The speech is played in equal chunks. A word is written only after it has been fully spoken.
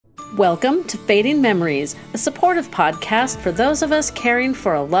Welcome to Fading Memories, a supportive podcast for those of us caring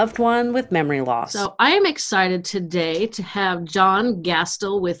for a loved one with memory loss. So I am excited today to have John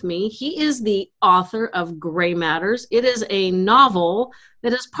Gastel with me. He is the author of Gray Matters. It is a novel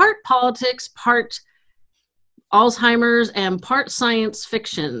that is part politics, part Alzheimer's, and part science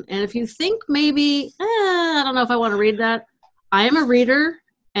fiction. And if you think maybe, I don't know if I want to read that, I am a reader,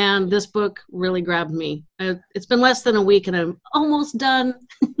 and this book really grabbed me. It's been less than a week, and I'm almost done.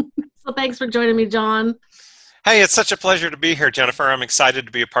 So thanks for joining me, John. Hey, it's such a pleasure to be here, Jennifer. I'm excited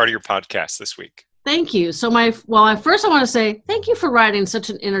to be a part of your podcast this week. Thank you. So I want to say thank you for writing such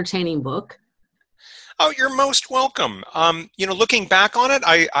an entertaining book. Oh, you're most welcome. Looking back on it,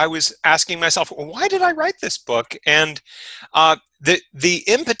 I was asking myself, well, why did I write this book? And the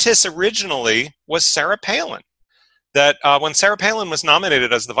impetus originally was Sarah Palin. That when Sarah Palin was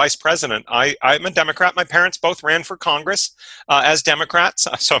nominated as the vice president, I'm a Democrat. My parents both ran for Congress as Democrats,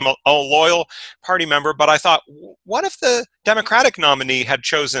 so I'm a loyal party member. But I thought, what if the Democratic nominee had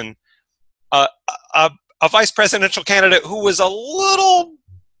chosen a vice presidential candidate who was a little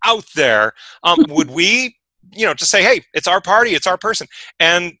out there? Would we, just say, hey, it's our party, it's our person?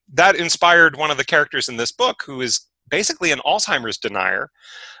 And that inspired one of the characters in this book, who is basically an Alzheimer's denier.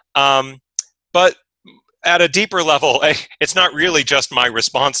 But at a deeper level, it's not really just my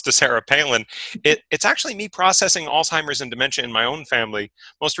response to Sarah Palin. It's actually me processing Alzheimer's and dementia in my own family.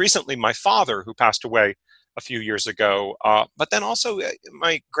 Most recently, my father, who passed away a few years ago, but then also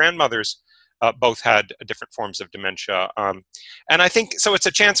my grandmothers both had different forms of dementia. And I think, so it's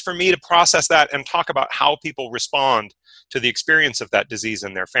a chance for me to process that and talk about how people respond to the experience of that disease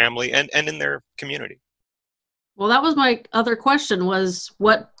in their family and in their community. Well, that was my other question, was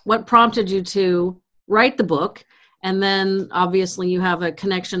what prompted you to write the book? And then obviously you have a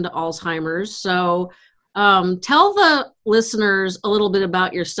connection to Alzheimer's. So tell the listeners a little bit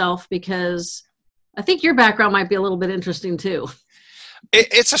about yourself, because I think your background might be a little bit interesting too.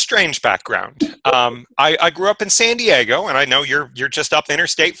 It's a strange background. I grew up in San Diego, and I know you're just up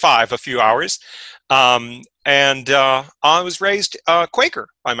Interstate 5 a few hours. And I was raised Quaker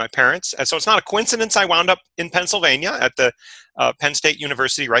by my parents. And so it's not a coincidence I wound up in Pennsylvania at the Penn State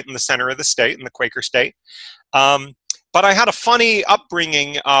University, right in the center of the state, in the Quaker state. But I had a funny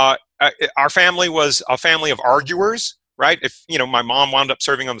upbringing. Our family was a family of arguers, right? My mom wound up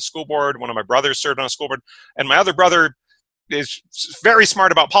serving on the school board. One of my brothers served on a school board. And my other brother is very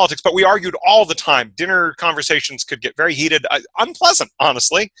smart about politics, but we argued all the time. Dinner conversations could get very heated, unpleasant,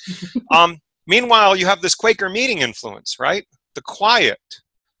 honestly. Meanwhile, you have this Quaker meeting influence, right? The quiet,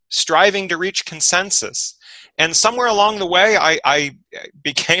 striving to reach consensus. And somewhere along the way, I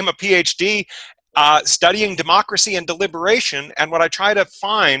became a PhD studying democracy and deliberation. And what I try to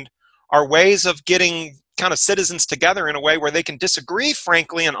find are ways of getting kind of citizens together in a way where they can disagree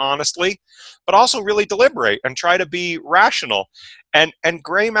frankly and honestly, but also really deliberate and try to be rational. And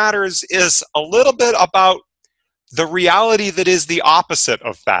Gray Matters is a little bit about the reality that is the opposite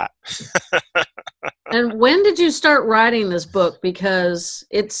of that. And when did you start writing this book? Because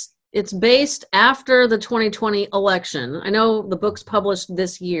it's based after the 2020 election. I know the book's published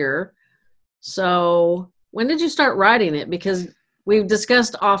this year. So when did you start writing it? Because we've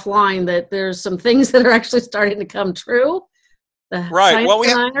discussed offline that there's some things that are actually starting to come true. Right. Well, we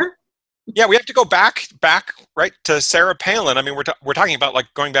have to go back right to Sarah Palin. I mean, we're talking about like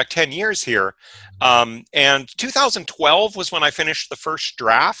going back 10 years here. And 2012 was when I finished the first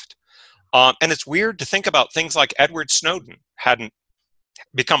draft. And it's weird to think about things like Edward Snowden hadn't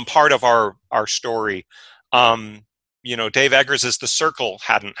become part of our story. Dave Eggers' The Circle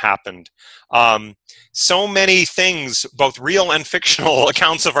hadn't happened. So many things, both real and fictional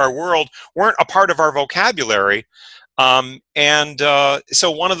accounts of our world, weren't a part of our vocabulary.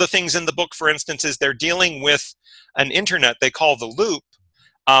 So one of the things in the book, for instance, is they're dealing with an internet they call the loop,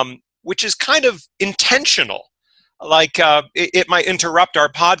 which is kind of intentional. Like it might interrupt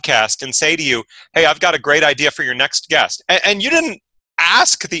our podcast and say to you, hey, I've got a great idea for your next guest. And you didn't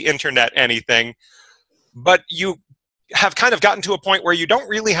ask the internet anything, but you have kind of gotten to a point where you don't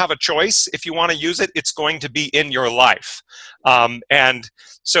really have a choice. If you want to use it, it's going to be in your life. And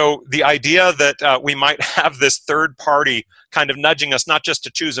so the idea that we might have this third party kind of nudging us, not just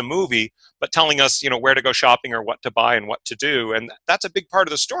to choose a movie, but telling us, where to go shopping or what to buy and what to do. And that's a big part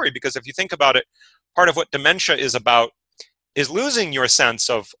of the story, because if you think about it, part of what dementia is about is losing your sense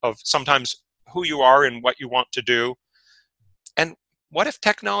of sometimes who you are and what you want to do. And what if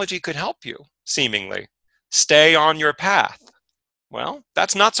technology could help you, seemingly stay on your path? Well,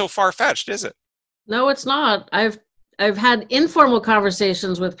 that's not so far-fetched, is it? No, it's not. I've had informal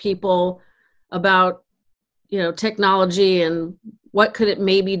conversations with people about, technology and what could it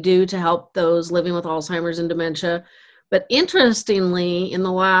maybe do to help those living with Alzheimer's and dementia. But interestingly, in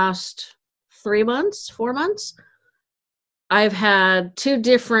the last 4 months, I've had 2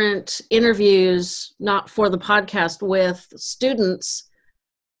 different interviews, not for the podcast, with students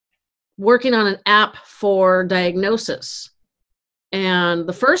working on an app for diagnosis. And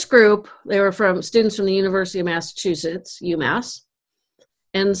the first group, they were from students from the University of Massachusetts, UMass.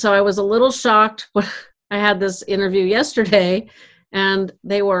 And so I was a little shocked when I had this interview yesterday, and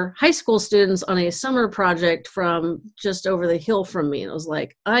they were high school students on a summer project from just over the hill from me. And I was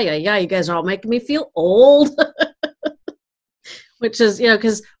like, yeah, you guys are all making me feel old. Which is,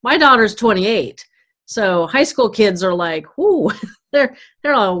 because my daughter's 28. So high school kids are like, whoo, they're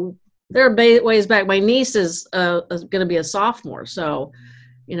ways back. My niece is going to be a sophomore. So,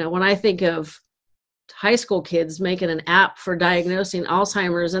 when I think of high school kids making an app for diagnosing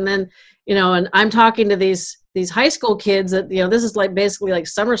Alzheimer's, and then, and I'm talking to these high school kids that, this is like basically like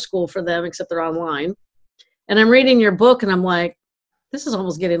summer school for them, except they're online. And I'm reading your book and I'm like, this is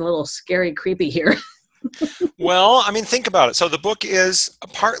almost getting a little scary, creepy here. Well, I mean, think about it. So the book is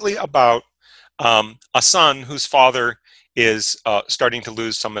partly about a son whose father is starting to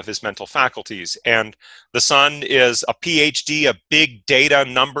lose some of his mental faculties. And the son is a PhD, a big data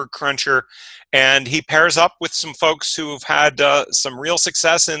number cruncher, and he pairs up with some folks who've had some real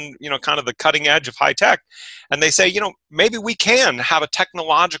success in, kind of the cutting edge of high tech. And they say, maybe we can have a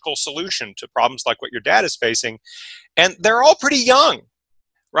technological solution to problems like what your dad is facing. And they're all pretty young,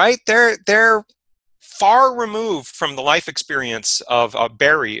 right? They're far removed from the life experience of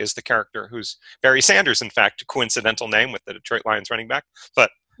Barry is the character, who's Barry Sanders, in fact, a coincidental name with the Detroit Lions running back, but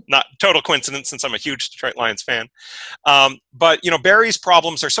not total coincidence since I'm a huge Detroit Lions fan. But, Barry's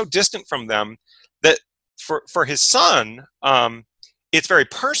problems are so distant from them that for his son, it's very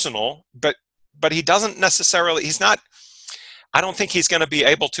personal, but he doesn't necessarily, I don't think he's going to be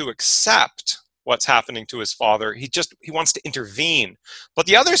able to accept what's happening to his father. He wants to intervene. But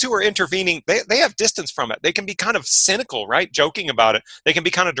the others who are intervening, they have distance from it. They can be kind of cynical, right? Joking about it. They can be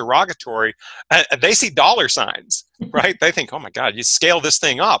kind of derogatory. And they see dollar signs, right? They think, oh my God, you scale this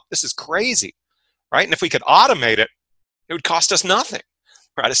thing up. This is crazy, right? And if we could automate it, it would cost us nothing,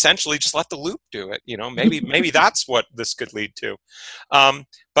 right? Essentially, just let the loop do it. Maybe that's what this could lead to.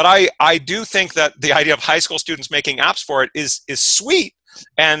 But I do think that the idea of high school students making apps for it is sweet.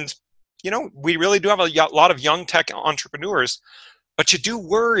 And we really do have a lot of young tech entrepreneurs, but you do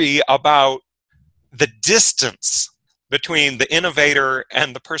worry about the distance between the innovator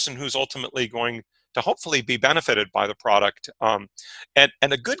and the person who's ultimately going to hopefully be benefited by the product. And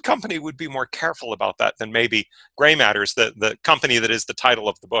a good company would be more careful about that than maybe Gray Matters, the company that is the title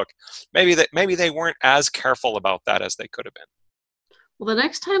of the book. Maybe they weren't as careful about that as they could have been. Well, the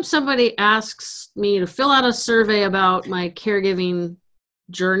next time somebody asks me to fill out a survey about my caregiving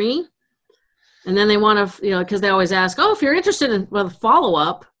journey, and then they want to, because they always ask, oh, if you're interested in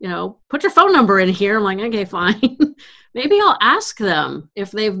follow-up, put your phone number in here. I'm like, okay, fine. Maybe I'll ask them if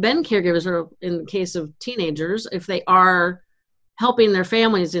they've been caregivers, or in the case of teenagers, if they are helping their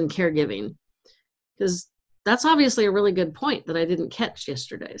families in caregiving. Because that's obviously a really good point that I didn't catch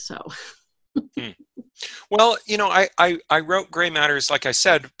yesterday. So. Well, I wrote Gray Matters, like I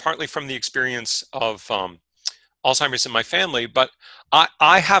said, partly from the experience of Alzheimer's in my family, but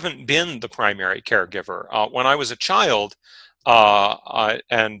I haven't been the primary caregiver. When I was a child,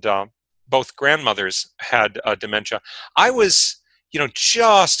 and both grandmothers had dementia, I was,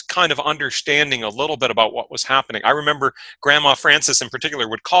 just kind of understanding a little bit about what was happening. I remember Grandma Frances in particular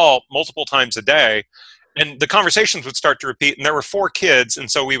would call multiple times a day, and the conversations would start to repeat, and there were 4 kids,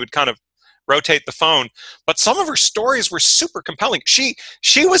 and so we would kind of rotate the phone. But some of her stories were super compelling. She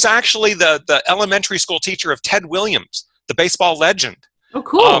was actually the elementary school teacher of Ted Williams, the baseball legend. Oh,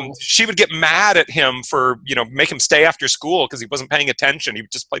 cool. She would get mad at him for, make him stay after school because he wasn't paying attention. He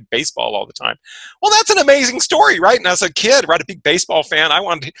would just play baseball all the time. Well, that's an amazing story, right? And as a kid, right, a big baseball fan, I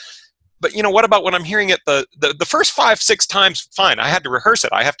wanted to, but what about when I'm hearing it the first 5-6 times? Fine, I had to rehearse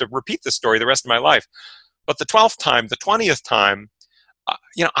it. I have to repeat the story the rest of my life. But the 12th time, the 20th time,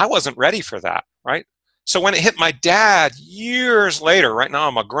 I wasn't ready for that, right? So when it hit my dad years later, right now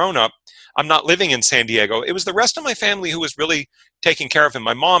I'm a grown-up, I'm not living in San Diego, it was the rest of my family who was really taking care of him,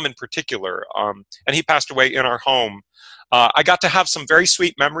 my mom in particular, and he passed away in our home. I got to have some very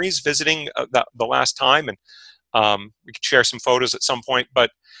sweet memories visiting the last time, and we could share some photos at some point,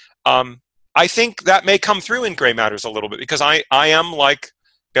 but I think that may come through in Gray Matters a little bit, because I am like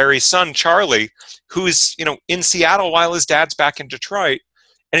Barry's son, Charlie, who is, in Seattle while his dad's back in Detroit,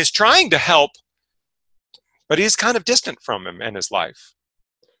 and is trying to help, but he's kind of distant from him in his life.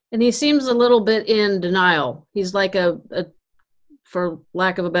 And he seems a little bit in denial. He's like a for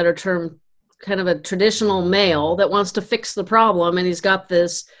lack of a better term, kind of a traditional male that wants to fix the problem, and he's got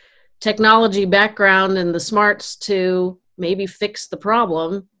this technology background and the smarts to maybe fix the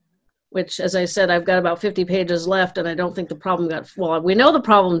problem, which, as I said, I've got about 50 pages left, and I don't think the problem well, we know the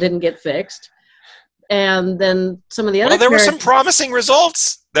problem didn't get fixed. And then some of the other there were some promising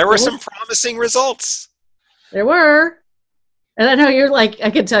results. There were. And I know you're like, I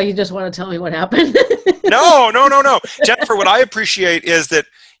can tell you just want to tell me what happened. No. Jennifer, what I appreciate is that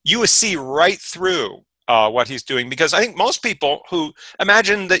you see right through what he's doing, because I think most people who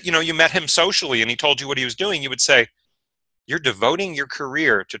imagine that, you met him socially and he told you what he was doing, you would say, you're devoting your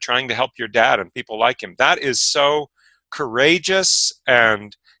career to trying to help your dad and people like him. That is so courageous,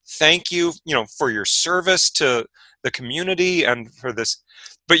 and thank you, for your service to the community and for this.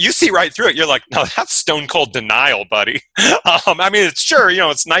 But you see right through it. You're like, no, that's stone cold denial, buddy. I mean, it's sure,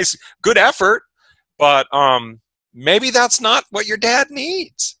 it's nice, good effort, but maybe that's not what your dad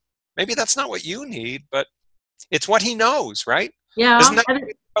needs. Maybe that's not what you need, but it's what he knows, right? Yeah. Isn't that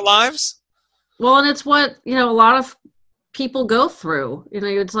our lives? Well, and it's what, a lot of people go through.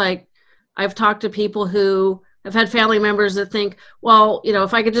 It's like, I've talked to people who have had family members that think, well,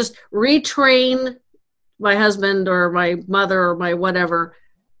 if I could just retrain my husband or my mother or my whatever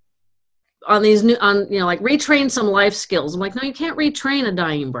on these like retrain some life skills. I'm like, no, you can't retrain a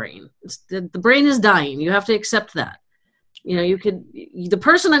dying brain. The brain is dying. You have to accept that. The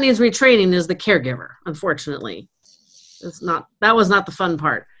person that needs retraining is the caregiver, unfortunately. That was not the fun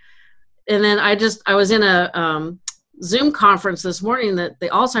part. And then I was in a Zoom conference this morning that the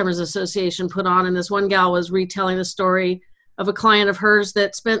Alzheimer's Association put on, and this one gal was retelling the story of a client of hers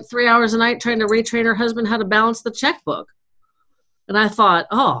that spent 3 hours a night trying to retrain her husband how to balance the checkbook. And I thought,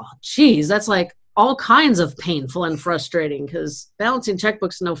 oh, geez, that's like all kinds of painful and frustrating, because balancing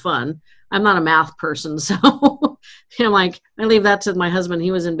checkbooks is no fun. I'm not a math person, so I leave that to my husband.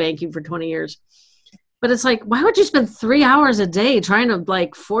 He was in banking for 20 years. But it's like, why would you spend 3 hours a day trying to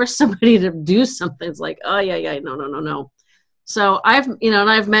like force somebody to do something? It's like, oh yeah, no. So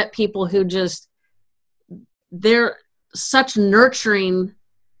I've met people who just, they're such nurturing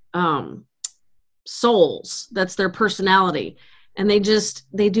souls. That's their personality. And they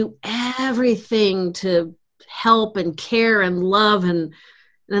do everything to help and care and love. And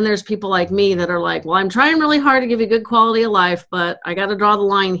then there's people like me that are like, well, I'm trying really hard to give you good quality of life, but I got to draw the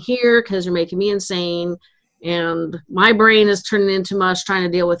line here because you're making me insane. And my brain is turning into mush trying to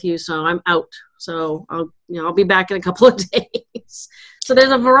deal with you. So I'm out. So I'll be back in a couple of days. So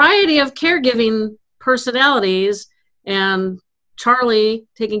there's a variety of caregiving personalities, and Charlie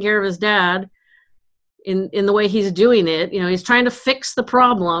taking care of his dad in the way he's doing it. He's trying to fix the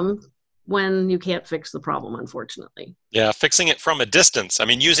problem when you can't fix the problem, unfortunately. Yeah, fixing it from a distance. I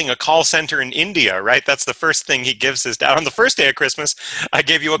mean, using a call center in India, right? That's the first thing he gives his dad. On the first day of Christmas, I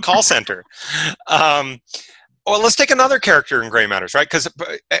gave you a call center. Well, let's take another character in Gray Matters, right? Because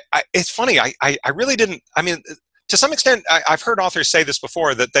it's funny. I really didn't. I mean, to some extent, I've heard authors say this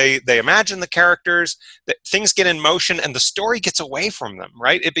before, that they imagine the characters, that things get in motion, and the story gets away from them,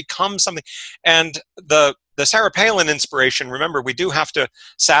 right? It becomes something. And the Sarah Palin inspiration, remember, we do have to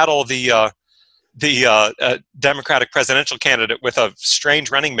saddle the Democratic presidential candidate with a strange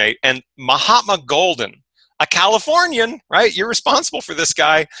running mate, and Mahatma Golden, a Californian, right? You're responsible for this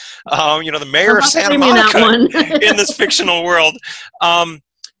guy, the mayor of Santa Monica in this fictional world.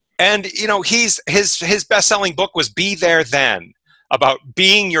 And his best-selling book was Be There Then, about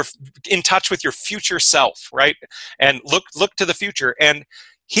being in touch with your future self, right? And look to the future. And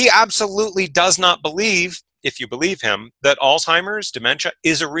he absolutely does not believe, if you believe him, that Alzheimer's, dementia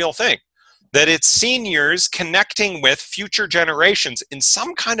is a real thing, that it's seniors connecting with future generations in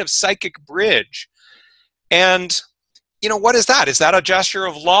some kind of psychic bridge. And what is that? Is that a gesture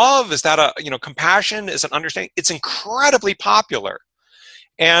of love? Is that a compassion? Is it understanding? It's incredibly popular.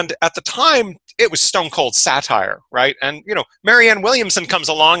 And at the time, it was stone cold satire, right? And, Marianne Williamson comes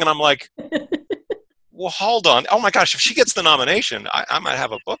along, and I'm like, well, hold on. Oh, my gosh, if she gets the nomination, I might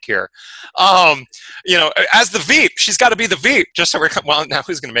have a book here. As the Veep, she's got to be the Veep, just so well, now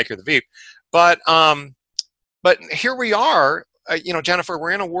who's going to make her the Veep? But here we are, Jennifer,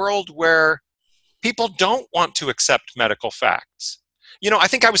 we're in a world where people don't want to accept medical facts. I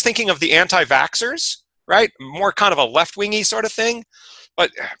think I was thinking of the anti-vaxxers, right? More kind of a left-wingy sort of thing. But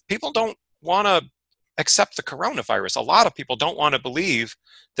people don't want to accept the coronavirus. A lot of people don't want to believe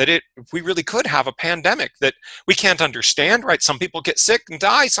that we really could have a pandemic that we can't understand, right? Some people get sick and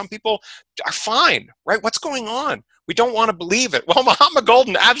die. Some people are fine, right? What's going on? We don't want to believe it. Well, Mahatma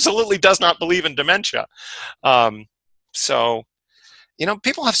Golden absolutely does not believe in dementia. So,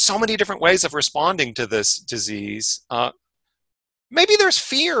 people have so many different ways of responding to this disease. maybe there's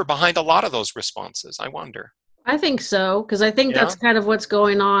fear behind a lot of those responses. I wonder. I think so, because I think Yeah. that's kind of what's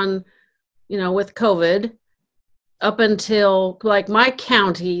going on, with COVID. Up until like my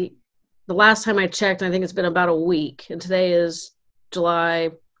county, the last time I checked, I think it's been about a week, and today is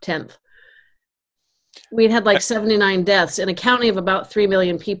July 10th. We'd had like 79 deaths in a county of about 3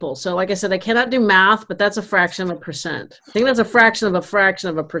 million people. So like I said, I cannot do math, but that's a fraction of a percent. I think that's a fraction of a fraction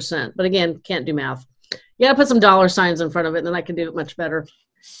of a percent. But again, can't do math. You gotta put some dollar signs in front of it, and then I can do it much better.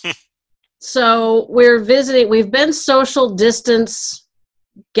 So we're visiting. We've been social distance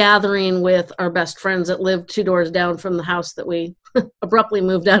gathering with our best friends that live 2 doors down from the house that we abruptly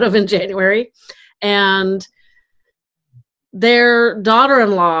moved out of in January. And their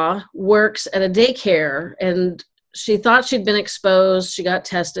daughter-in-law works at a daycare, and she thought she'd been exposed. She got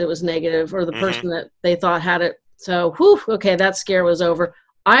tested. It was negative, or the person that they thought had it. So, okay, that scare was over.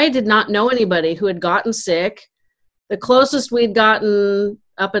 I did not know anybody who had gotten sick. The closest we'd gotten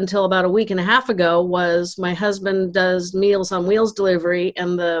up until about a week and a half ago was my husband does Meals on Wheels delivery,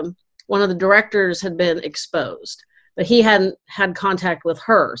 and one of the directors had been exposed, but he hadn't had contact with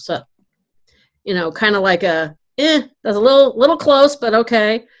her. So, kind of like that's a little close, but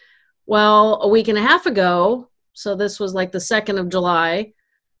okay. Well, a week and a half ago, so this was like the 2nd of July,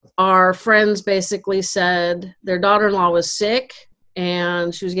 our friends basically said their daughter-in-law was sick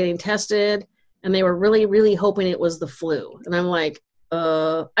and she was getting tested, and they were really, really hoping it was the flu. And I'm like,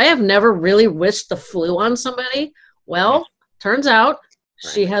 I have never really wished the flu on somebody. Well, turns out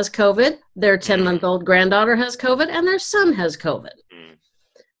she has COVID, their 10-month-old granddaughter has COVID, and their son has COVID.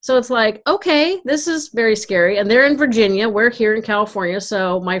 So it's like, okay, this is very scary. And they're in Virginia. We're here in California,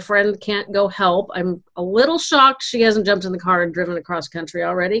 so my friend can't go help. I'm a little shocked she hasn't jumped in the car and driven across country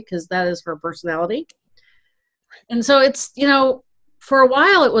already, because that is her personality. And so it's, for a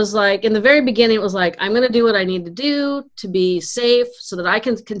while it was like, in the very beginning, it was like, I'm going to do what I need to do to be safe so that I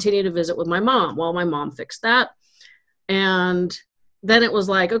can continue to visit with my mom. Well, my mom fixed that. And then it was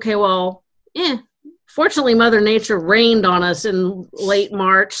like, okay, well, fortunately, Mother Nature rained on us in late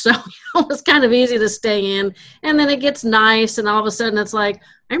March, so it was kind of easy to stay in. And then it gets nice, and all of a sudden it's like,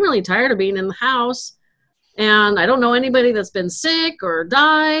 I'm really tired of being in the house, and I don't know anybody that's been sick or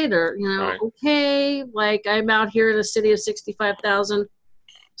died or, okay, like I'm out here in a city of 65,000.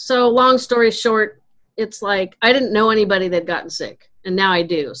 So long story short, it's like I didn't know anybody that had gotten sick, and now I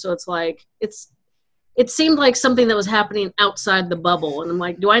do. So it's like, it seemed like something that was happening outside the bubble. And I'm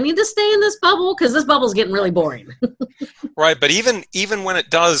like, do I need to stay in this bubble? Because this bubble's getting really boring. Right. But even when it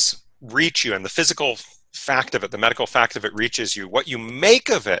does reach you, and the physical fact of it, the medical fact of it reaches you, what you make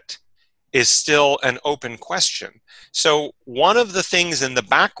of it is still an open question. So one of the things in the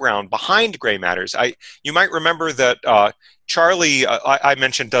background behind gray matters, you might remember that Charlie, I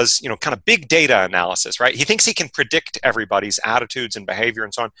mentioned, does kind of big data analysis, right? He thinks he can predict everybody's attitudes and behavior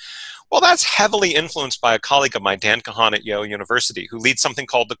and so on. Well, that's heavily influenced by a colleague of mine, Dan Kahan at Yale University, who leads something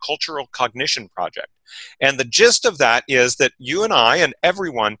called the Cultural Cognition Project. And the gist of that is that you and I and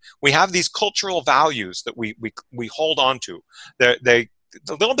everyone, we have these cultural values that we hold on to. They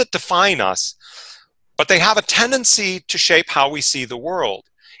a little bit define us, but they have a tendency to shape how we see the world.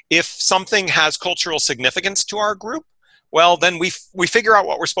 If something has cultural significance to our group, well, then we figure out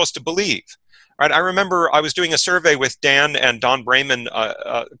what we're supposed to believe. Right? I remember I was doing a survey with Dan and Don Brayman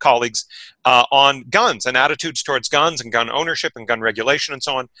colleagues on guns and attitudes towards guns and gun ownership and gun regulation and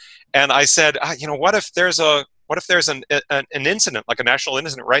so on. And I said, what if there's an incident, like a national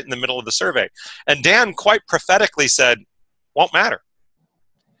incident, right in the middle of the survey? And Dan quite prophetically said, won't matter.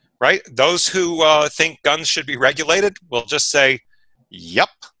 Right? Those who think guns should be regulated will just say, yep,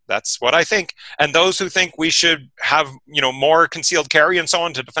 that's what I think. And those who think we should have, more concealed carry and so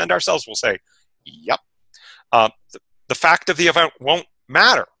on to defend ourselves will say, yep. The fact of the event won't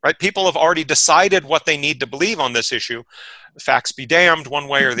matter, right? People have already decided what they need to believe on this issue. Facts be damned one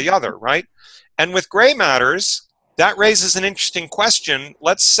way or the other, right? And with gray matters, that raises an interesting question.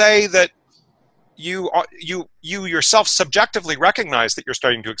 Let's say that you yourself subjectively recognize that you're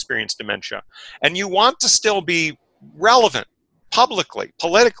starting to experience dementia, and you want to still be relevant publicly,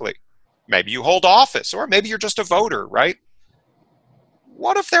 politically. Maybe you hold office, or maybe you're just a voter, right?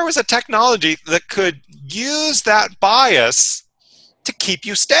 What if there was a technology that could use that bias to keep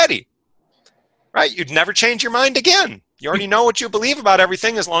you steady, right? You'd never change your mind again. You already know what you believe about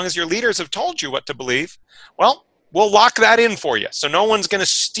everything as long as your leaders have told you what to believe. Well, we'll lock that in for you, so no one's going to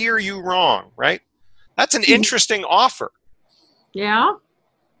steer you wrong, right? That's an interesting offer. Yeah. All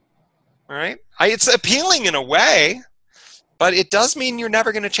right. It's appealing in a way, but it does mean you're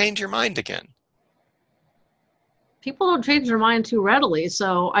never going to change your mind again. People don't change their mind too readily,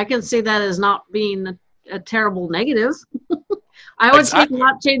 so I can see that as not being a terrible negative. I would take Exactly.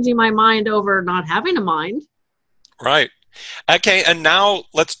 not changing my mind over not having a mind. Right. Okay, and now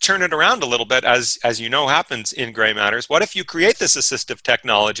let's turn it around a little bit, as you know happens in gray matters. What if you create this assistive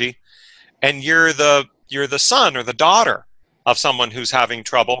technology and you're the son or the daughter of someone who's having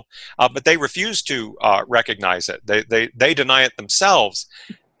trouble, but they refuse to recognize it. They deny it themselves,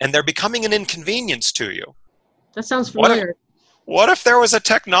 and they're becoming an inconvenience to you. That sounds What if, familiar. what if there was a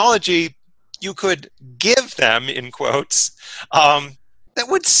technology you could give them, in quotes, that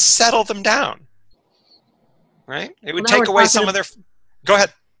would settle them down? Right? It would Well, now take we're away talking some of their... Go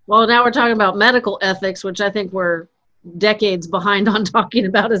ahead. Well, now we're talking about medical ethics, which I think we're decades behind on talking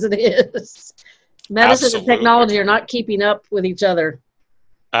about as it is. Medicine and Absolutely. technology are not keeping up with each other.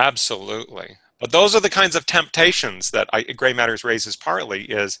 Absolutely. But those are the kinds of temptations that Gray Matters raises partly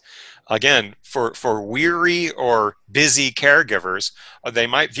is, again, for weary or busy caregivers, they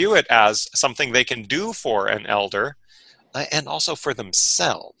might view it as something they can do for an elder and also for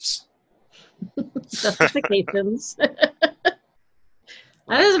themselves. Justifications. That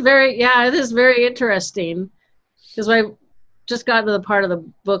is it is very interesting, because I just got to the part of the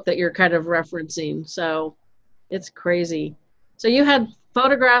book that you're kind of referencing, so it's crazy. So you had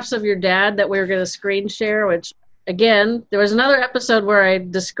photographs of your dad that we were going to screen share, which, again, there was another episode where I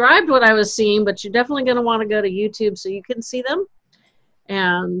described what I was seeing, but you're definitely going to want to go to YouTube so you can see them,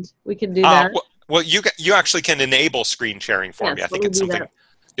 and we can do that. Well, you actually can enable screen sharing for me. I think it's something that.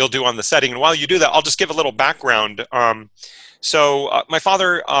 You'll do on the setting. And while you do that, I'll just give a little background. So my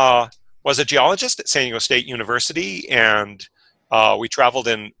father was a geologist at San Diego State University, and we traveled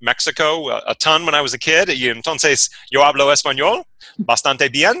in Mexico a ton when I was a kid. Y entonces yo hablo español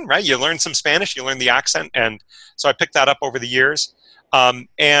bastante bien, right? You learn some Spanish, you learn the accent, and so I picked that up over the years.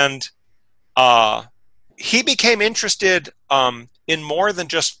 And he became interested in more than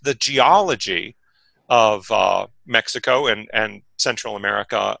just the geology of Mexico and Central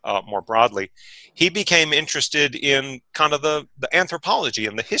America more broadly. He became interested in kind of the anthropology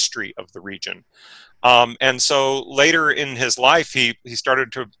and the history of the region. And so later in his life, he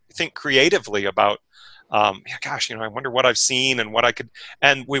started to think creatively about, gosh, I wonder what I've seen and what I could,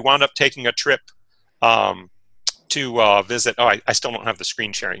 and we wound up taking a trip to visit. Oh, I still don't have the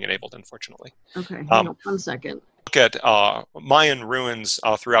screen sharing enabled, unfortunately. Okay, hang on 1 second. Look at Mayan ruins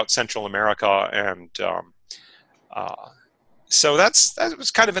throughout Central America, and so that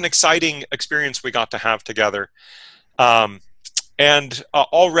was kind of an exciting experience we got to have together. And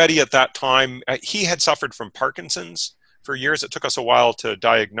already at that time, he had suffered from Parkinson's for years. It took us a while to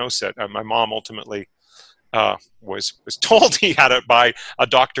diagnose it. My mom ultimately was told he had it by a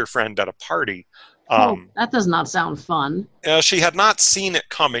doctor friend at a party. That does not sound fun. She had not seen it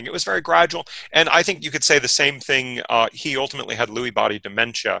coming. It was very gradual. And I think you could say the same thing. He ultimately had Lewy body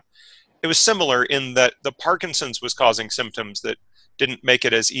dementia. It was similar in that the Parkinson's was causing symptoms that didn't make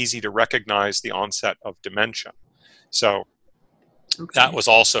it as easy to recognize the onset of dementia. So that was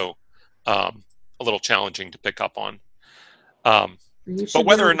also a little challenging to pick up on. But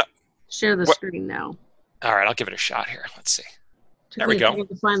whether or not... Share the screen now. All right, I'll give it a shot here. Let's see. There we go.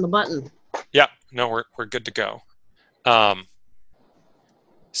 To find the button. Yeah, no, we're good to go.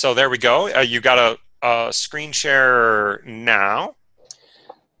 So there we go. You got a screen share now.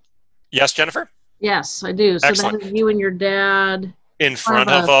 Yes, Jennifer? Yes, I do. So Excellent. that is you and your dad in front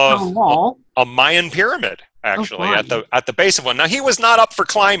of a Mayan pyramid, actually, at the base of one. Now, he was not up for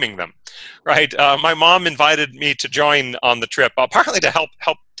climbing them, right? My mom invited me to join on the trip, partly to help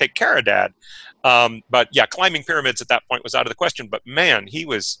take care of Dad. But yeah, climbing pyramids at that point was out of the question. But man, he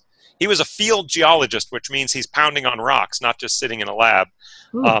was a field geologist, which means he's pounding on rocks, not just sitting in a lab.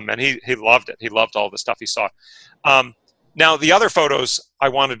 And he loved it. He loved all the stuff he saw. Now, the other photos I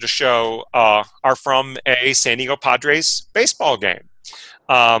wanted to show are from a San Diego Padres baseball game.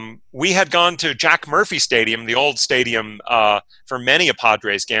 We had gone to Jack Murphy Stadium, the old stadium, for many a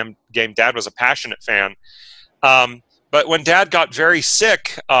Padres game. Dad was a passionate fan. But when Dad got very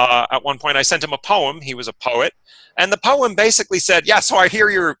sick, at one point I sent him a poem. He was a poet. And the poem basically said, yeah, so I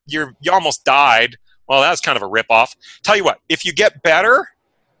hear you almost died. Well, that's kind of a ripoff. Tell you what, if you get better,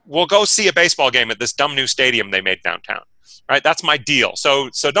 we'll go see a baseball game at this dumb new stadium they made downtown. Right? That's my deal. So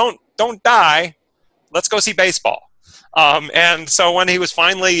don't die. Let's go see baseball. And so when he was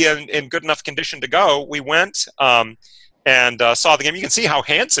finally in good enough condition to go, we went and saw the game. You can see how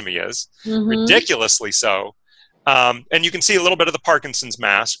handsome he is, ridiculously so. And you can see a little bit of the Parkinson's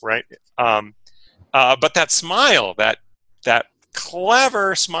mask, right? But that smile, that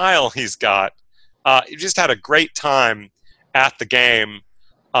clever smile he's got, he just had a great time at the game.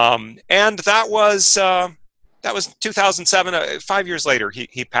 And that was 2007. 5 years later,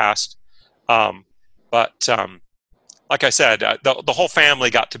 he passed. But like I said, the whole family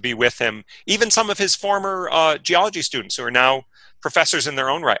got to be with him. Even some of his former geology students who are now professors in their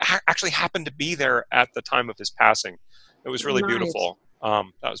own right actually happened to be there at the time of his passing. It was really beautiful.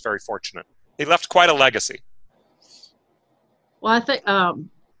 That was very fortunate. He left quite a legacy. Well, I think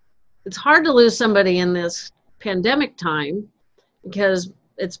it's hard to lose somebody in this pandemic time because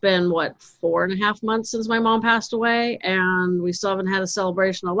it's been, what, 4.5 months since my mom passed away, and we still haven't had a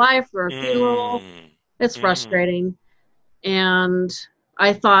celebration of life or a funeral. It's frustrating. And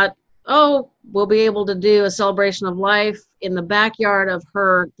I thought, oh, we'll be able to do a celebration of life in the backyard of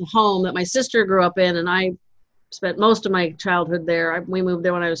the home that my sister grew up in, and I spent most of my childhood there. We moved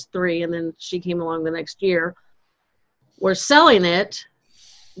there when I was 3, and then she came along the next year. We're selling it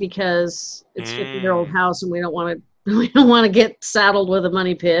because it's a 50-year-old house, and we don't want to get saddled with a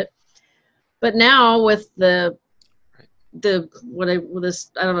money pit. But now with this,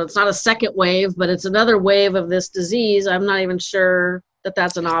 I don't know, it's not a second wave, but it's another wave of this disease. I'm not even sure that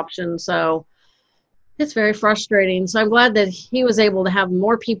that's an option. So it's very frustrating. So I'm glad that he was able to have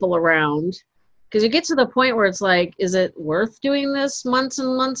more people around, because you get to the point where it's like, is it worth doing this months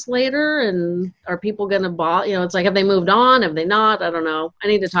and months later? And are people going to it's like, have they moved on? Have they not? I don't know. I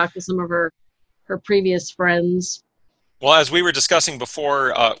need to talk to some of her previous friends. Well, as we were discussing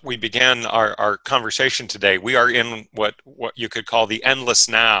before we began our conversation today, we are in what you could call the endless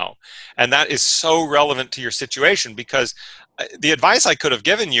now. And that is so relevant to your situation, because the advice I could have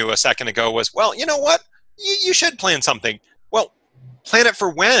given you a second ago was, well, you know what? You should plan something. Well, plan it for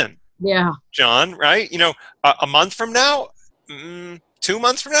when? Yeah. John, right? A month from now? 2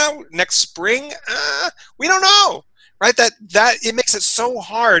 months from now? Next spring? We don't know. Right? That it makes it so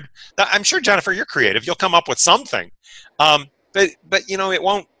hard. I'm sure, Jennifer, you're creative. You'll come up with something. But it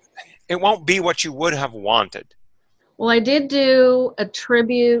won't be what you would have wanted. Well, I did do a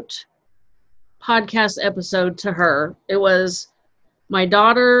tribute podcast episode to her. It was my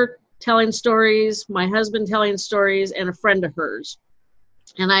daughter telling stories, my husband telling stories, and a friend of hers.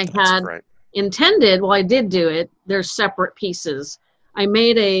 And I had intended, well, I did do it. They're separate pieces. I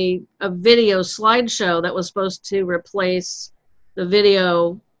made a video slideshow that was supposed to replace the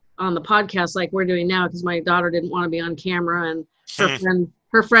video on the podcast like we're doing now, because my daughter didn't want to be on camera, and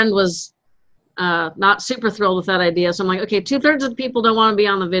her friend was not super thrilled with that idea. So I'm like, okay, 2/3 of the people don't want to be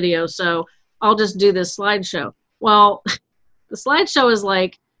on the video, so I'll just do this slideshow. Well, the slideshow is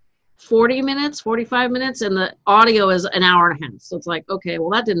like 40 minutes, 45 minutes, and the audio is an hour and a half. So it's like, okay,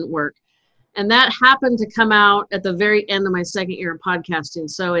 well, that didn't work. And that happened to come out at the very end of my second year of podcasting.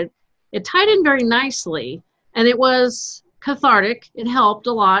 So it tied in very nicely, and it was cathartic. It helped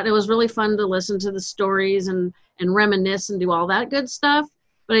a lot. It was really fun to listen to the stories and reminisce and do all that good stuff.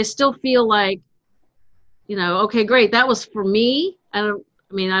 But I still feel like, okay, great. That was for me.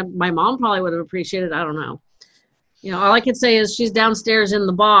 My mom probably would have appreciated it. I don't know. All I can say is she's downstairs in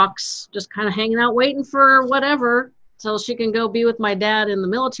the box, just kind of hanging out, waiting for whatever, so she can go be with my dad in the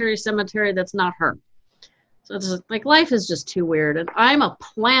military cemetery that's not her. So it's just, like, life is just too weird. And I'm a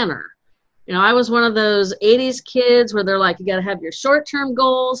planner. I was one of those 80s kids where they're like, you got to have your short-term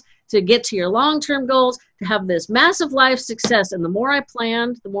goals to get to your long-term goals, to have this massive life success. And the more I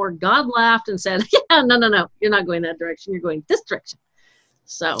planned, the more God laughed and said, yeah, no, you're not going that direction. You're going this direction.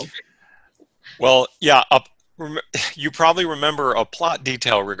 So. Well, yeah, you probably remember a plot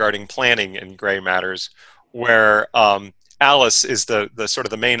detail regarding planning in Gray Matters, where Alice is the sort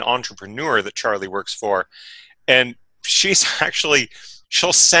of the main entrepreneur that Charlie works for, and she's actually,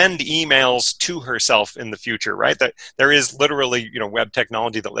 she'll send emails to herself in the future, right? That there is literally, web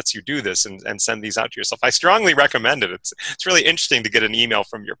technology that lets you do this and send these out to yourself. I strongly recommend it. It's really interesting to get an email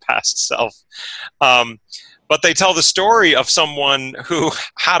from your past self. But they tell the story of someone who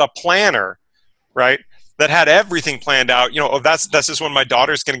had a planner, right, that had everything planned out. That's just when my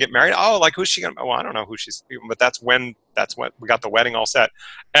daughter's going to get married. Oh, like, who's she going to? Oh, I don't know who she's. But that's when we got the wedding all set.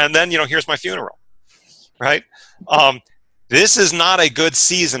 And then, here's my funeral, right? This is not a good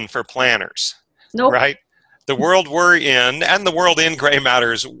season for planners, nope. Right? The world we're in, and the world in Gray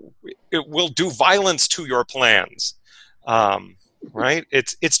Matters, it will do violence to your plans, right?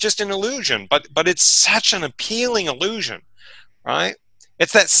 It's just an illusion, but it's such an appealing illusion, right?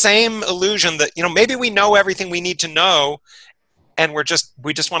 It's that same illusion that, maybe we know everything we need to know, and we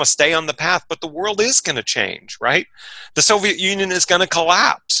just want to stay on the path, but the world is going to change, right? The Soviet Union is going to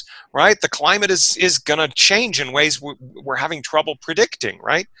collapse, right? The climate is going to change in ways we're having trouble predicting,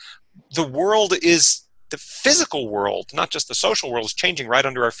 right? The world is, the physical world, not just the social world, is changing right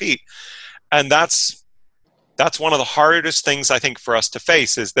under our feet. And that's one of the hardest things, I think, for us to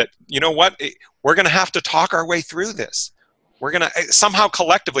face, is that, we're going to have to talk our way through this. we're going to somehow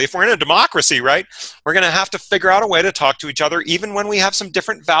collectively, if we're in a democracy, right, we're going to have to figure out a way to talk to each other, even when we have some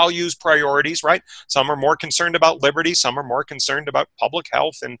different values, priorities, right? Some are more concerned about liberty. Some are more concerned about public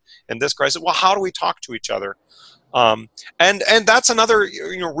health in this crisis. Well, how do we talk to each other? And that's another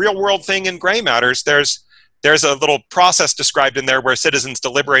real world thing in gray matters. There's a little process described in there where citizens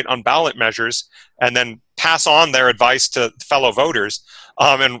deliberate on ballot measures and then pass on their advice to fellow voters.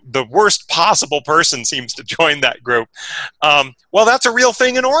 And the worst possible person seems to join that group. Well, that's a real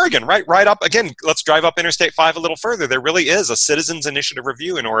thing in Oregon, right? Right up, again, let's drive up Interstate 5 a little further. There really is a citizens initiative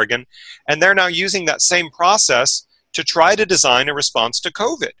review in Oregon, and they're now using that same process to try to design a response to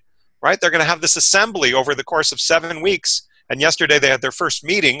COVID, right? They're going to have this assembly over the course of 7 weeks. And yesterday they had their first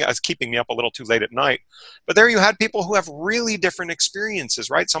meeting. I was keeping me up a little too late at night. But there you had people who have really different experiences,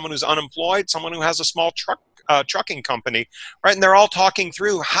 right? Someone who's unemployed, someone who has a small trucking company, right? And they're all talking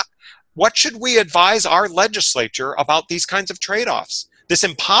through what should we advise our legislature about these kinds of trade-offs? This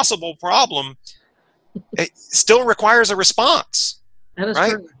impossible problem, it still requires a response, That is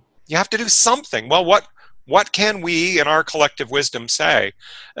right? true. You have to do something. Well, what can we in our collective wisdom say?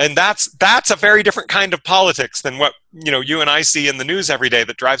 And that's a very different kind of politics than what you and I see in the news every day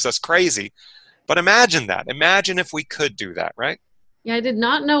that drives us crazy. But imagine that. Imagine if we could do that, right? Yeah, I did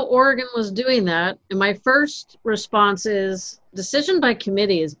not know Oregon was doing that. And my first response is decision by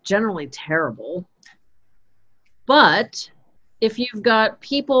committee is generally terrible. But if you've got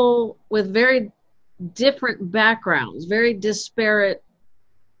people with very different backgrounds, very disparate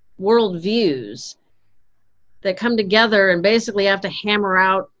worldviews that come together and basically have to hammer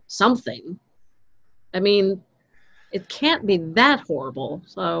out something, I mean, it can't be that horrible.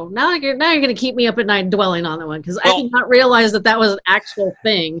 So now you're going to keep me up at night dwelling on that one, because I did not realize that was an actual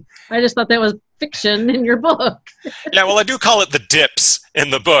thing. I just thought that was fiction in your book. Yeah, well, I do call it the DIPS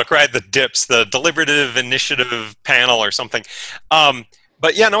in the book, right? The DIPS, the Deliberative Initiative Panel or something.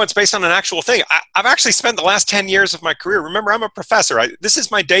 But yeah, no, it's based on an actual thing. I've actually spent the last 10 years of my career. Remember, I'm a professor. This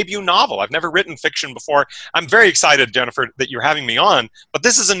is my debut novel. I've never written fiction before. I'm very excited, Jennifer, that you're having me on, but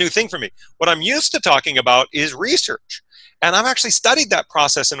this is a new thing for me. What I'm used to talking about is research. And I've actually studied that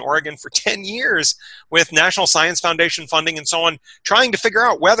process in Oregon for 10 years with National Science Foundation funding and so on, trying to figure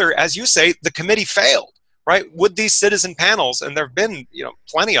out whether, as you say, the committee failed, right? Would these citizen panels, and there have been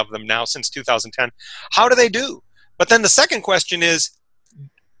plenty of them now since 2010, how do they do? But then the second question is,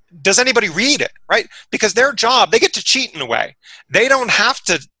 does anybody read it, right? Because their job, they get to cheat in a way. They don't have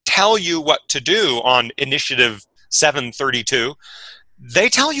to tell you what to do on Initiative 732. They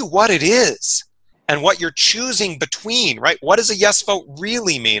tell you what it is and what you're choosing between, right? What does a yes vote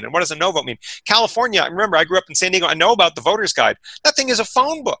really mean? And what does a no vote mean? California, remember, I grew up in San Diego. I know about the voter's guide. That thing is a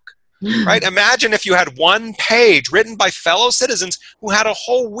phone book, right? Imagine if you had one page written by fellow citizens who had a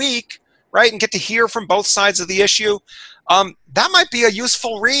whole week, right, and get to hear from both sides of the issue. That might be a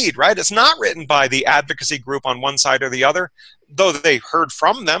useful read, right? It's not written by the advocacy group on one side or the other, though they heard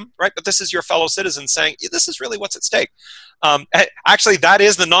from them, right? But this is your fellow citizens saying, this is really what's at stake. Actually, that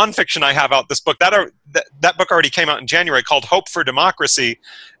is the nonfiction I have out this book. That book already came out in January, called Hope for Democracy.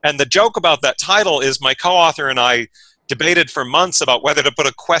 And the joke about that title is my co-author and I debated for months about whether to put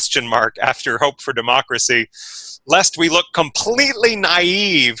a question mark after Hope for Democracy, lest we look completely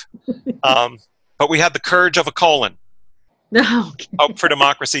naive. But we had the courage of a colon. No. Okay. Hope for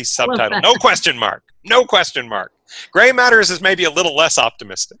Democracy subtitle. No question mark. No question mark. Gray Matters is maybe a little less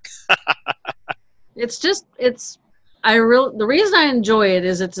optimistic. The reason I enjoy it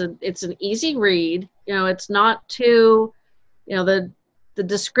is it's an easy read. It's not too, the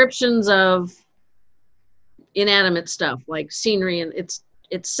descriptions of inanimate stuff like scenery, and it's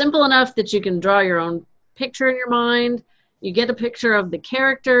simple enough that you can draw your own picture in your mind. You get a picture of the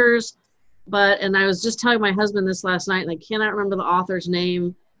characters. And I was just telling my husband this last night, and I cannot remember the author's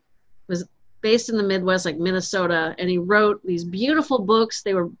name. It was based in the Midwest, like Minnesota, and he wrote these beautiful books.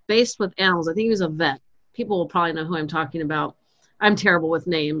 They were based with animals. I think he was a vet. People will probably know who I'm talking about. I'm terrible with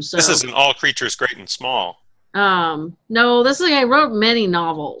names. So. This isn't All Creatures Great and Small. No, this is I wrote many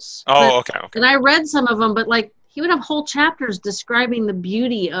novels. Oh, okay. And I read some of them, but he would have whole chapters describing the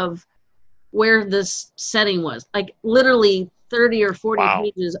beauty of where this setting was. Like literally 30 or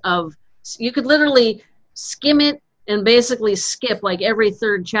 40 pages of. You could literally skim it and basically skip every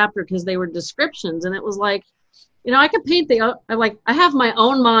third chapter because they were descriptions. And it was I could paint I have my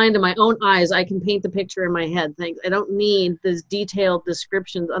own mind and my own eyes. I can paint the picture in my head. I don't need this detailed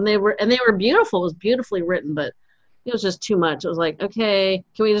descriptions. And they were beautiful. It was beautifully written, but it was just too much. It was okay,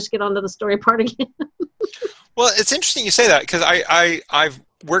 can we just get on to the story part again? Well, it's interesting you say that because I've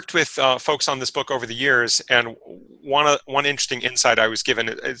worked with folks on this book over the years, and one interesting insight I was given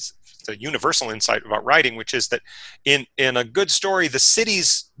is the universal insight about writing, which is that in a good story, the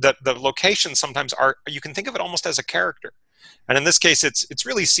cities, the locations sometimes are, you can think of it almost as a character. And in this case, it's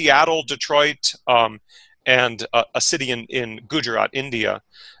really Seattle, Detroit, and a city in Gujarat, India,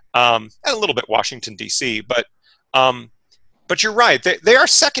 and a little bit Washington, D.C. But you're right, they are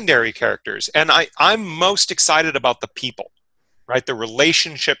secondary characters. And I'm most excited about the people. Right, the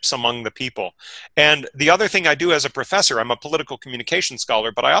relationships among the people. And the other thing I do as a professor, I'm a political communication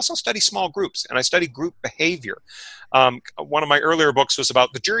scholar, but I also study small groups and I study group behavior. One of my earlier books was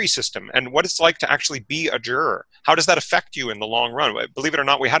about the jury system and what it's like to actually be a juror. How does that affect you in the long run? Believe it or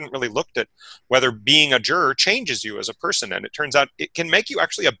not, we hadn't really looked at whether being a juror changes you as a person. And it turns out it can make you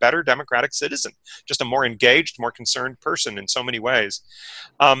actually a better democratic citizen, just a more engaged, more concerned person in so many ways.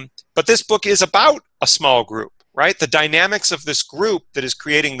 But this book is about a small group. Right? The dynamics of this group that is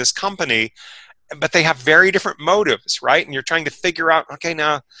creating this company, but they have very different motives, right? And you're trying to figure out, okay,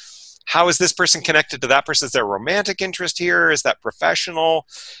 now, how is this person connected to that person? Is there a romantic interest here? Is that professional?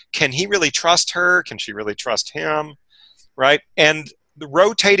 Can he really trust her? Can she really trust him? Right? And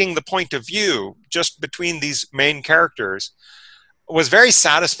rotating the point of view just between these main characters was very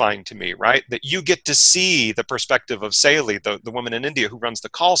satisfying to me, right? That you get to see the perspective of Sally, the woman in India who runs the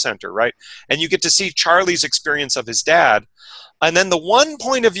call center, right? And you get to see Charlie's experience of his dad. And then the one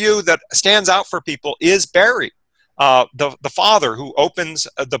point of view that stands out for people is Barry, the father who opens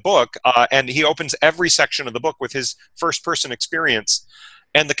the book, and he opens every section of the book with his first-person experience.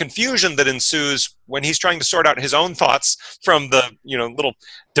 And the confusion that ensues when he's trying to sort out his own thoughts from the little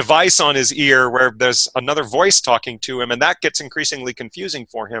device on his ear where there's another voice talking to him, and that gets increasingly confusing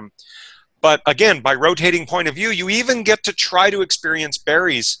for him. But again, by rotating point of view, you even get to try to experience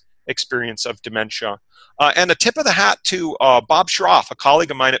Barry's experience of dementia. And a tip of the hat to Bob Schroff, a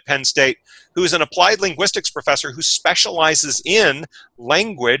colleague of mine at Penn State, who's an applied linguistics professor who specializes in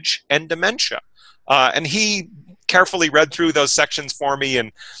language and dementia. And he carefully read through those sections for me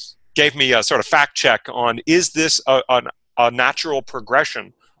and gave me a sort of fact check on, is this a natural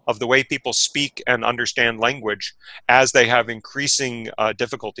progression of the way people speak and understand language as they have increasing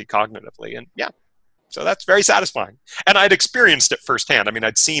difficulty cognitively? And yeah, so that's very satisfying. And I'd experienced it firsthand. I mean,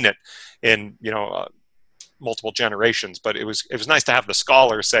 I'd seen it in, multiple generations, but it was nice to have the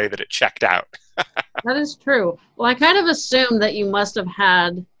scholar say that it checked out. That is true. Well, I kind of assumed that you must have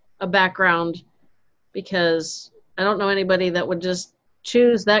had a background, because I don't know anybody that would just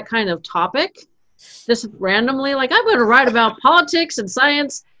choose that kind of topic just randomly. Like, I'm going to write about politics and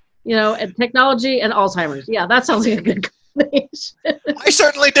science, and technology and Alzheimer's. Yeah, that sounds like a good combination. I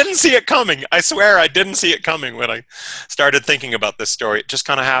certainly didn't see it coming. I swear I didn't see it coming when I started thinking about this story. It just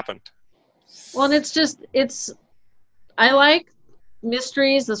kind of happened. Well, and I like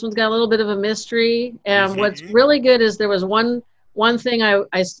mysteries. This one's got a little bit of a mystery. And what's really good is there was one thing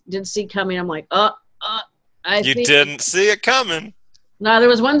I did see coming. I'm like, you didn't see it coming. No, there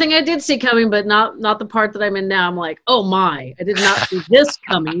was one thing I did see coming, but not the part that I'm in now. I'm like, oh my, I did not see this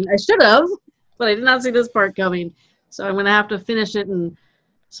coming. I should have, but I did not see this part coming. So I'm going to have to finish it, and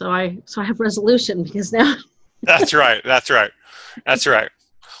so I have resolution, because now. That's right.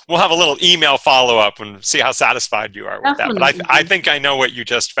 We'll have a little email follow-up and see how satisfied you are with that. But I think I know what you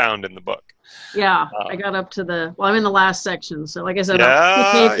just found in the book. Yeah, I got up to I'm in the last section. So like I said,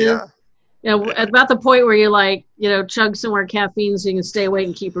 about 2 pages. About the point where you chug some more caffeine so you can stay awake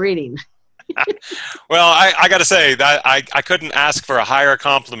and keep reading. Well, I got to say that I couldn't ask for a higher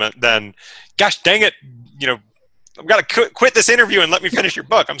compliment than, gosh dang it, I've got to quit this interview and let me finish your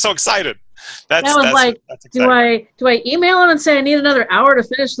book. I'm so excited. That's exciting. Do I email him and say I need another hour to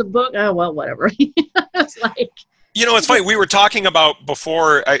finish the book? Oh, well, whatever. It's like. It's funny. We were talking about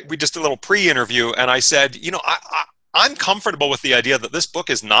before, we just did a little pre-interview, and I said, I'm comfortable with the idea that this book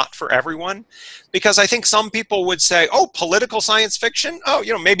is not for everyone, because I think some people would say, oh, political science fiction? Oh,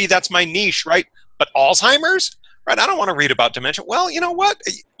 maybe that's my niche, right? But Alzheimer's? Right, I don't want to read about dementia. Well, you know what?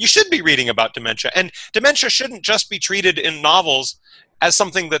 You should be reading about dementia. And dementia shouldn't just be treated in novels as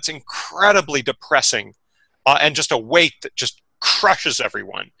something that's incredibly depressing and just a weight that just crushes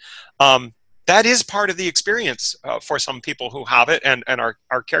everyone. That is part of the experience for some people who have it and are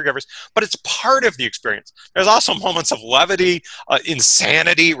caregivers, but it's part of the experience. There's also moments of levity,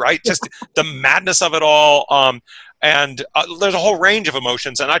 insanity, right? Just the madness of it all. And there's a whole range of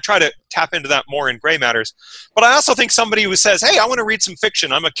emotions, and I try to tap into that more in Gray Matters. But I also think somebody who says, hey, I want to read some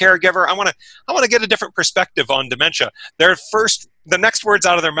fiction, I'm a caregiver, I want to get a different perspective on dementia, the next words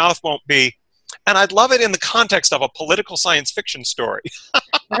out of their mouth won't be, and I'd love it in the context of a political science fiction story.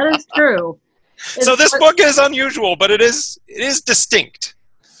 That is true. So this book is unusual, but it is distinct.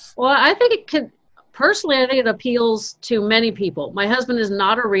 Well, I think it could personally, I think it appeals to many people. My husband is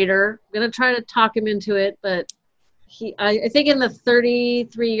not a reader. I'm going to try to talk him into it, but I think in the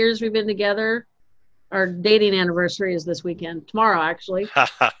 33 years we've been together, our dating anniversary is this weekend, tomorrow actually.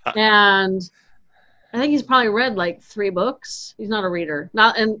 And I think he's probably read like 3 books. He's not a reader,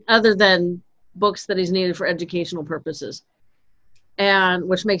 other than books that he's needed for educational purposes, and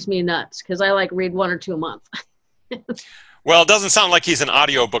which makes me nuts because I like read 1 or 2 a month. Well, it doesn't sound like he's an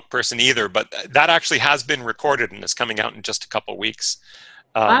audiobook person either, but that actually has been recorded and is coming out in just a couple weeks.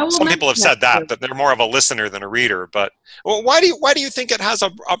 Some people have said that they're more of a listener than a reader. But well, why do you think it has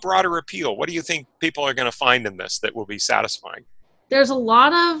a broader appeal? What do you think people are going to find in this that will be satisfying? There's a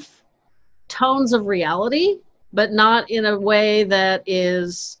lot of tones of reality, but not in a way that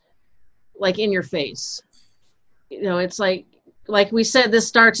is like in your face. You know, it's like we said, this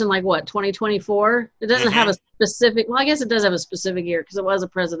starts in like what, 2024? It doesn't have a specific, well, I guess it does have a specific year because it was a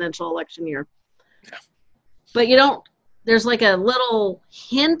presidential election year. Yeah. But there's like a little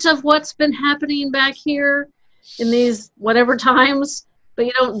hint of what's been happening back here in these whatever times, but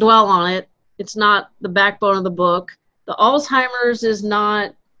you don't dwell on it. It's not the backbone of the book. The Alzheimer's is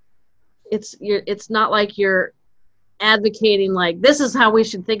not, it's not like you're advocating like this is how we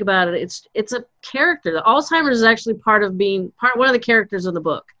should think about it. It's a character. The Alzheimer's is actually one of the characters of the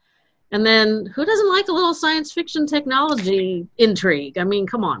book. And then who doesn't like a little science fiction technology intrigue? I mean,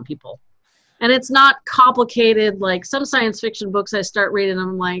 come on, people. And it's not complicated like some science fiction books I start reading.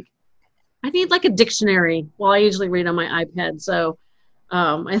 I'm like, I need like a dictionary. Well, I usually read on my iPad, so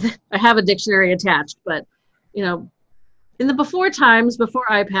I have a dictionary attached. But in the before times, before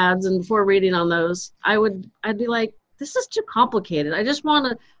iPads and before reading on those, I'd be like, this is too complicated. I just want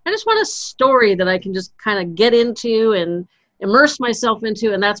a story that I can just kind of get into and immerse myself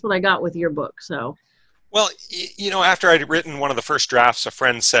into, and that's what I got with your book. So, well, after I'd written one of the first drafts, a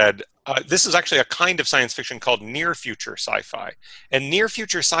friend said, this is actually a kind of science fiction called near future sci-fi, and near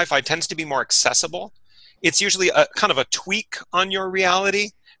future sci-fi tends to be more accessible. It's usually a kind of a tweak on your reality.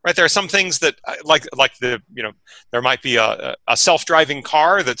 Right, there are some things that, like there might be a self-driving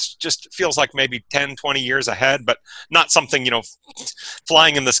car that's just feels like maybe 10, 20 years ahead, but not something,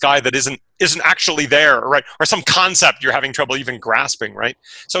 flying in the sky that isn't actually there, right? Or some concept you're having trouble even grasping, right?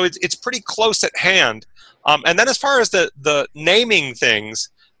 So it's pretty close at hand. And then as far as the naming things,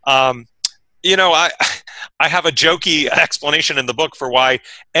 I have a jokey explanation in the book for why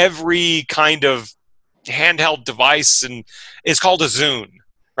every kind of handheld device is called a Zune.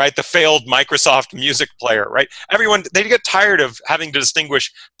 Right, the failed Microsoft music player, right? Everyone, they get tired of having to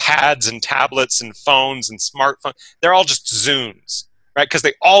distinguish pads and tablets and phones and smartphones. They're all just Zunes, right? Because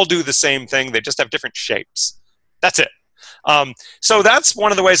they all do the same thing. They just have different shapes. That's it. So that's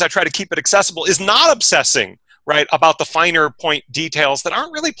one of the ways I try to keep it accessible, is not obsessing, right, about the finer point details that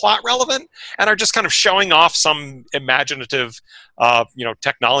aren't really plot relevant and are just kind of showing off some imaginative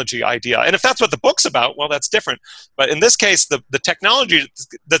technology idea. And if that's what the book's about, well, that's different. But in this case, the technology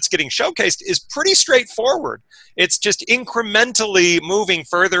that's getting showcased is pretty straightforward. It's just incrementally moving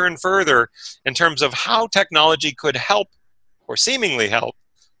further and further in terms of how technology could help, or seemingly help,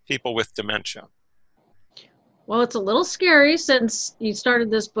 people with dementia. Well, it's a little scary since you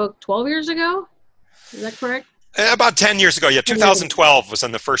started this book 12 years ago. Is that correct? About 10 years ago, yeah. 2012 was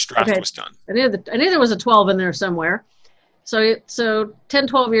when the first draft was done. I knew there was a 12 in there somewhere. So 10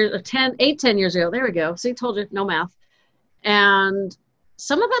 years ago, there we go. See, told you, no math. And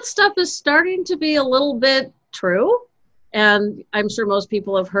some of that stuff is starting to be a little bit true. And I'm sure most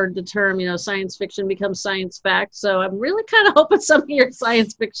people have heard the term, science fiction becomes science fact. So I'm really kind of hoping some of your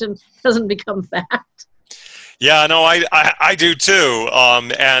science fiction doesn't become fact. Yeah, no, I do too,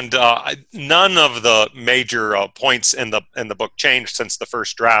 none of the major points in the book changed since the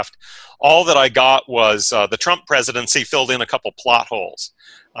first draft. All that I got was the Trump presidency filled in a couple plot holes.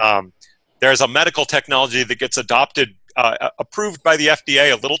 There's a medical technology that gets approved by the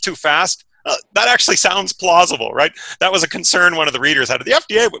FDA a little too fast. That actually sounds plausible, right? That was a concern one of the readers had. The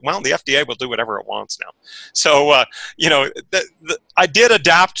FDA will do whatever it wants now. So, I did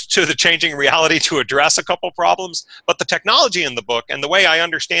adapt to the changing reality to address a couple problems, but the technology in the book and the way I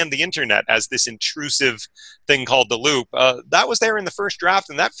understand the internet as this intrusive thing called the loop, that was there in the first draft,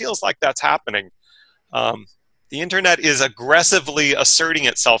 and that feels like that's happening. The internet is aggressively asserting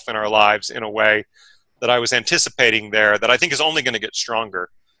itself in our lives in a way that I was anticipating there that I think is only going to get stronger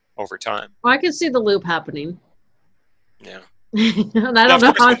over time. Well, I can see the loop happening. Yeah. And I don't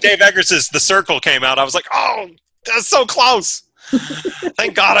know how. When Dave Eggers' The Circle came out, I was like, oh, that's so close.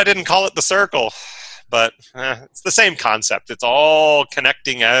 Thank God I didn't call it The Circle. But it's the same concept. It's all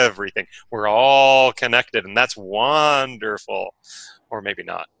connecting everything. We're all connected, and that's wonderful. Or maybe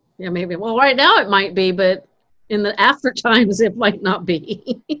not. Yeah, maybe. Well, right now it might be, but in the after times it might not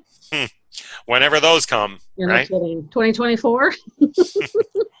be. Whenever those come, You're right? not kidding. 2024?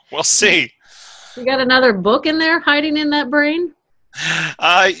 We'll see. You got another book in there hiding in that brain?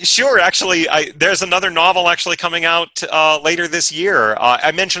 Sure. Actually, there's another novel actually coming out later this year.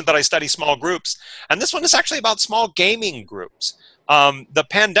 I mentioned that I study small groups, and this one is actually about small gaming groups. The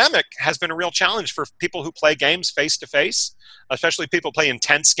pandemic has been a real challenge for people who play games face-to-face, especially people play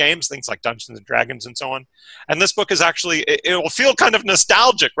intense games, things like Dungeons and Dragons and so on. And this book is actually, it will feel kind of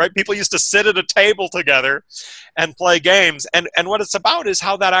nostalgic, right? People used to sit at a table together and play games. And what it's about is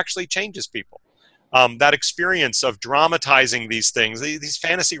how that actually changes people. That experience of dramatizing these things, these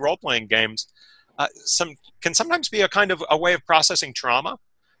fantasy role-playing games, can sometimes be a kind of a way of processing trauma.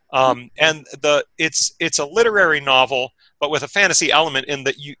 And it's a literary novel, but with a fantasy element in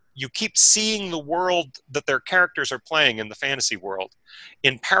that you keep seeing the world that their characters are playing in the fantasy world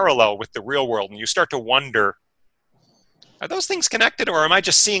in parallel with the real world. And you start to wonder, are those things connected, or am I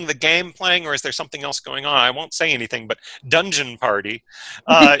just seeing the game playing, or is there something else going on? I won't say anything, but Dungeon Party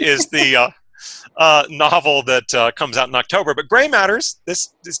is the novel that comes out in October. But Gray Matters,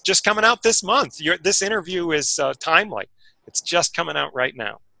 this is just coming out this month. This interview is timely. It's just coming out right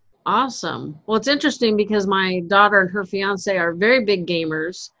now. Awesome. Well, it's interesting because my daughter and her fiance are very big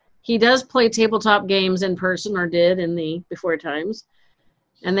gamers. He does play tabletop games in person, or did in the before times.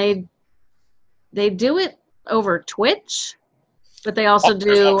 And they do it over Twitch, but they also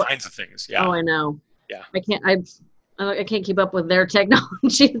do all kinds of things. Yeah. Oh, I know. Yeah. I can't keep up with their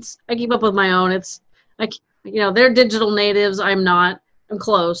technology. I keep up with my own. They're digital natives. I'm not. I'm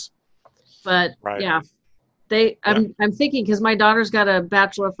close. But right. Yeah. I'm thinking, because my daughter's got a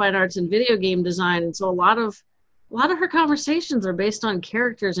Bachelor of Fine Arts in video game design, and so a lot of her conversations are based on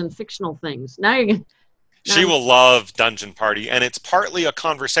characters and fictional things. She will love Dungeon Party, and it's partly a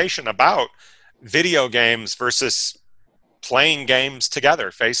conversation about video games versus playing games together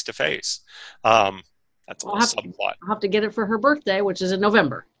face to face. That's a little subplot. I'll have to get it for her birthday, which is in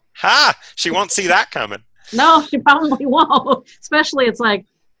November. Ha! She won't see that coming. No, she probably won't. Especially, it's like,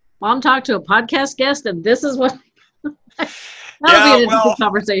 Mom talked to a podcast guest, and this is what. That'll be an interesting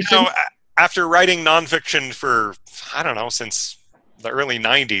conversation. After writing nonfiction for, I don't know, since the early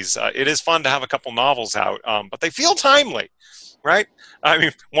 90s, it is fun to have a couple novels out, but they feel timely, right? I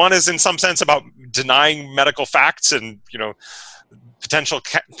mean, one is in some sense about denying medical facts and,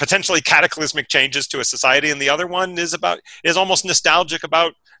 potentially cataclysmic changes to a society, and the other one is almost nostalgic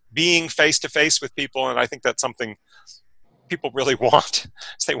about being face to face with people, and I think that's something people really want.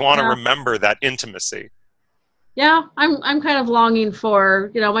 They want to remember that intimacy. Yeah, I'm kind of longing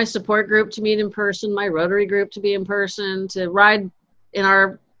for, my support group to meet in person, my Rotary group to be in person, to ride in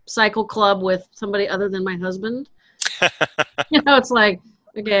our cycle club with somebody other than my husband. It's like,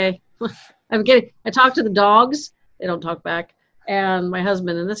 okay, I talk to the dogs, they don't talk back, and my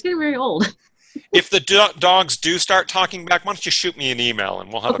husband, and that's getting very old. If the dogs do start talking back, why don't you shoot me an email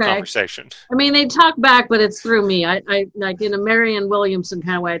and we'll have a conversation. I mean, they talk back, but it's through me. I like in a Marianne Williamson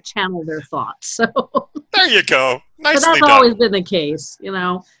kind of way, I channel their thoughts. So there you go. Nicely done. But that's always been the case,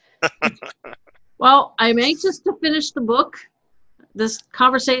 Well, I'm anxious to finish the book. This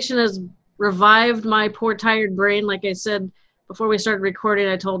conversation has revived my poor tired brain. Like I said, before we started recording,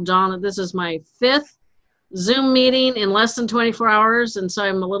 I told John that this is my 5th Zoom meeting in less than 24 hours, and so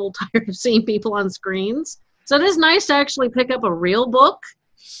I'm a little tired of seeing people on screens. So it is nice to actually pick up a real book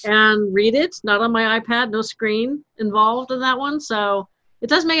and read it, not on my iPad, no screen involved in that one. So it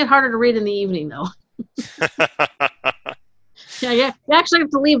does make it harder to read in the evening, though. Yeah, you actually have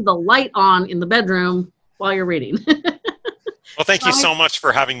to leave the light on in the bedroom while you're reading. Well, thank you so much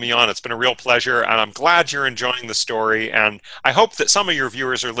for having me on. It's been a real pleasure, and I'm glad you're enjoying the story. And I hope that some of your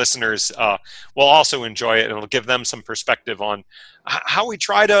viewers or listeners will also enjoy it, and it'll give them some perspective on how we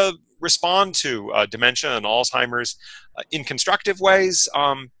try to respond to dementia and Alzheimer's in constructive ways,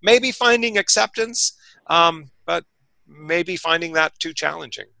 maybe finding acceptance, but maybe finding that too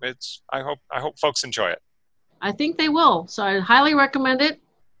challenging. I hope folks enjoy it. I think they will. So I highly recommend it.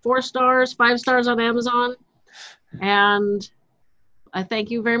 4 stars, 5 stars on Amazon. And I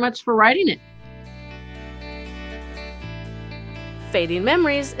thank you very much for writing it. Fading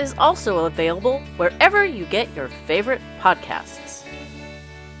Memories is also available wherever you get your favorite podcasts.